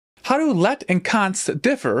How do let and const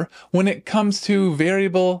differ when it comes to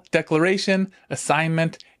variable declaration,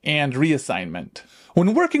 assignment, and reassignment?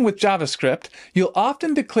 When working with JavaScript, you'll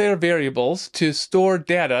often declare variables to store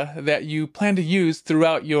data that you plan to use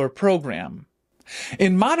throughout your program.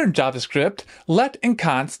 In modern JavaScript, let and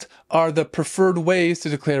const are the preferred ways to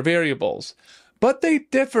declare variables, but they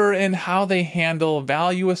differ in how they handle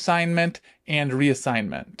value assignment and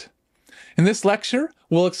reassignment. In this lecture,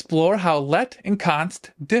 we'll explore how let and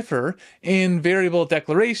const differ in variable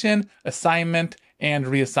declaration, assignment, and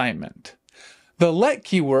reassignment. The let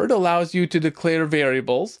keyword allows you to declare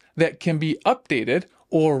variables that can be updated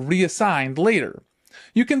or reassigned later.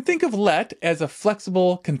 You can think of let as a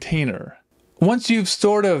flexible container. Once you've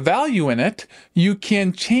stored a value in it, you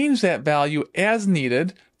can change that value as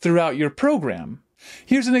needed throughout your program.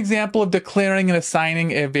 Here's an example of declaring and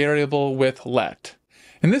assigning a variable with let.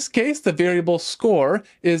 In this case, the variable score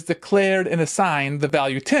is declared and assigned the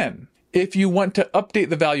value 10. If you want to update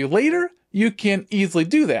the value later, you can easily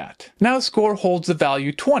do that. Now score holds the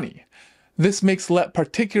value 20. This makes let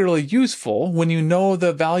particularly useful when you know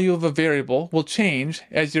the value of a variable will change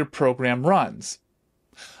as your program runs.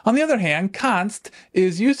 On the other hand, const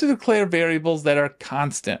is used to declare variables that are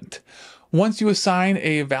constant. Once you assign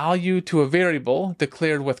a value to a variable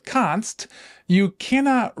declared with const, you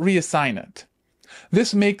cannot reassign it.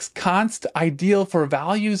 This makes const ideal for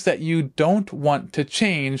values that you don't want to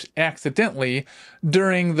change accidentally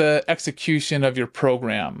during the execution of your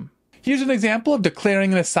program. Here's an example of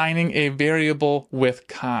declaring and assigning a variable with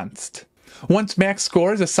const. Once max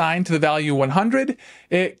score is assigned to the value 100,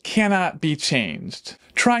 it cannot be changed.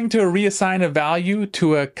 Trying to reassign a value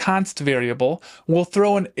to a const variable will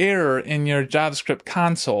throw an error in your JavaScript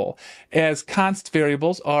console, as const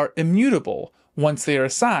variables are immutable once they are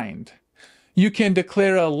assigned. You can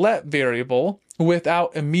declare a let variable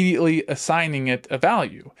without immediately assigning it a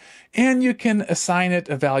value, and you can assign it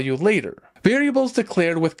a value later. Variables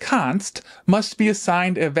declared with const must be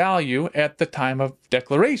assigned a value at the time of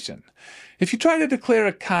declaration. If you try to declare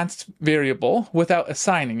a const variable without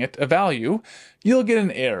assigning it a value, you'll get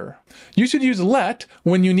an error. You should use let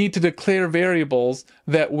when you need to declare variables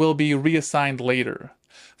that will be reassigned later.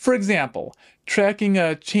 For example, tracking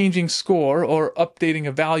a changing score or updating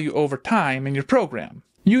a value over time in your program.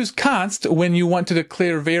 Use const when you want to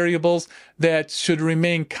declare variables that should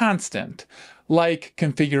remain constant, like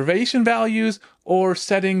configuration values or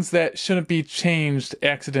settings that shouldn't be changed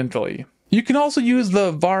accidentally. You can also use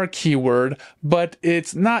the var keyword, but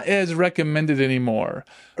it's not as recommended anymore.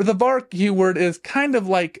 The var keyword is kind of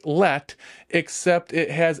like let, except it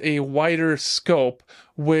has a wider scope,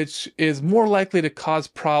 which is more likely to cause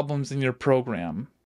problems in your program.